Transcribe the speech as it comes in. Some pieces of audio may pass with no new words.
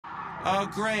Oh,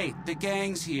 great. The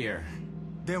gang's here.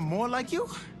 They're more like you?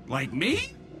 Like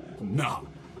me? No.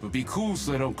 But be cool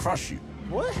so they don't crush you.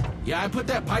 What? Yeah, I'd put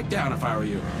that pipe down if I were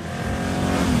you.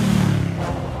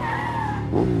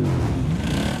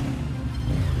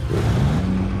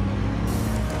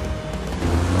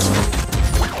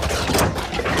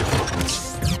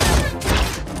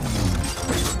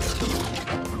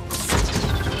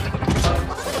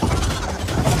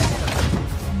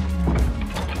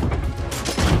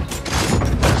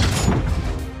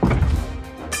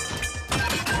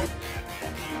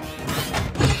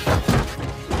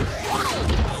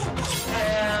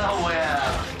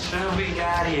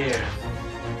 Here.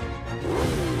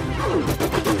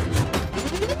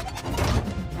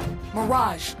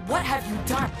 Mirage, what have you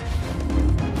done?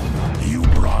 You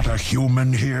brought a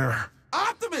human here?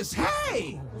 Optimus,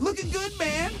 hey! Looking good,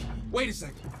 man. Wait a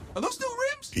second. Are those new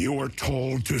rims? You were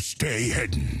told to stay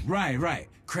hidden. Right.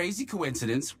 Crazy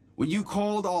coincidence. When you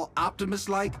called all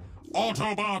Optimus-like,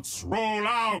 Autobots, roll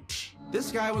out!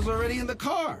 this guy was already in the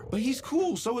car. But he's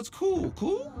cool, so it's cool.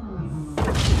 Cool?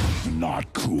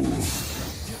 Not cool.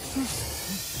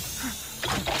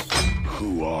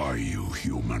 Who are you,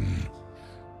 human?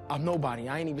 I'm nobody.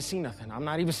 I ain't even seen nothing. I'm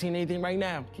not even seeing anything right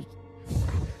now.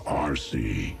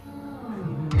 RC.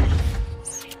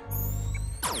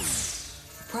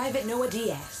 Private Noah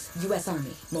Diaz, U.S.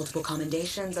 Army. Multiple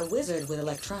commendations, a wizard with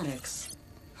electronics.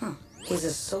 Huh. He's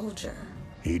a soldier.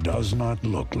 He does not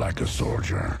look like a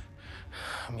soldier.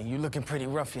 I mean, you're looking pretty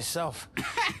rough yourself.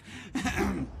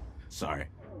 Sorry,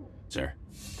 sir.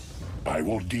 I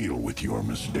will deal with your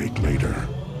mistake later.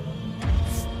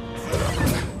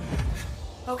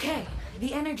 Okay,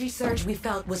 the energy surge we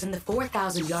felt was in the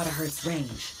 4,000 yardhertz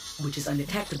range, which is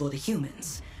undetectable to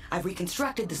humans. I've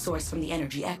reconstructed the source from the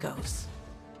energy echoes.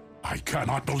 I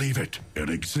cannot believe it. It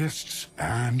exists,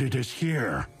 and it is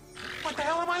here. What the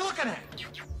hell am I looking at?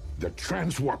 The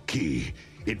transwarp key.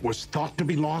 It was thought to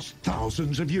be lost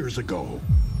thousands of years ago.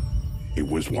 It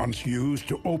was once used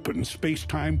to open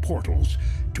space-time portals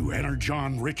to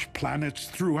energon-rich planets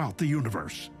throughout the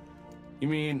universe. You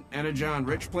mean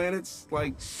energon-rich planets?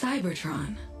 Like...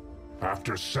 Cybertron.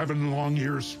 After 7 long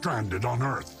years stranded on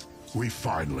Earth, we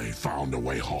finally found a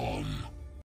way home.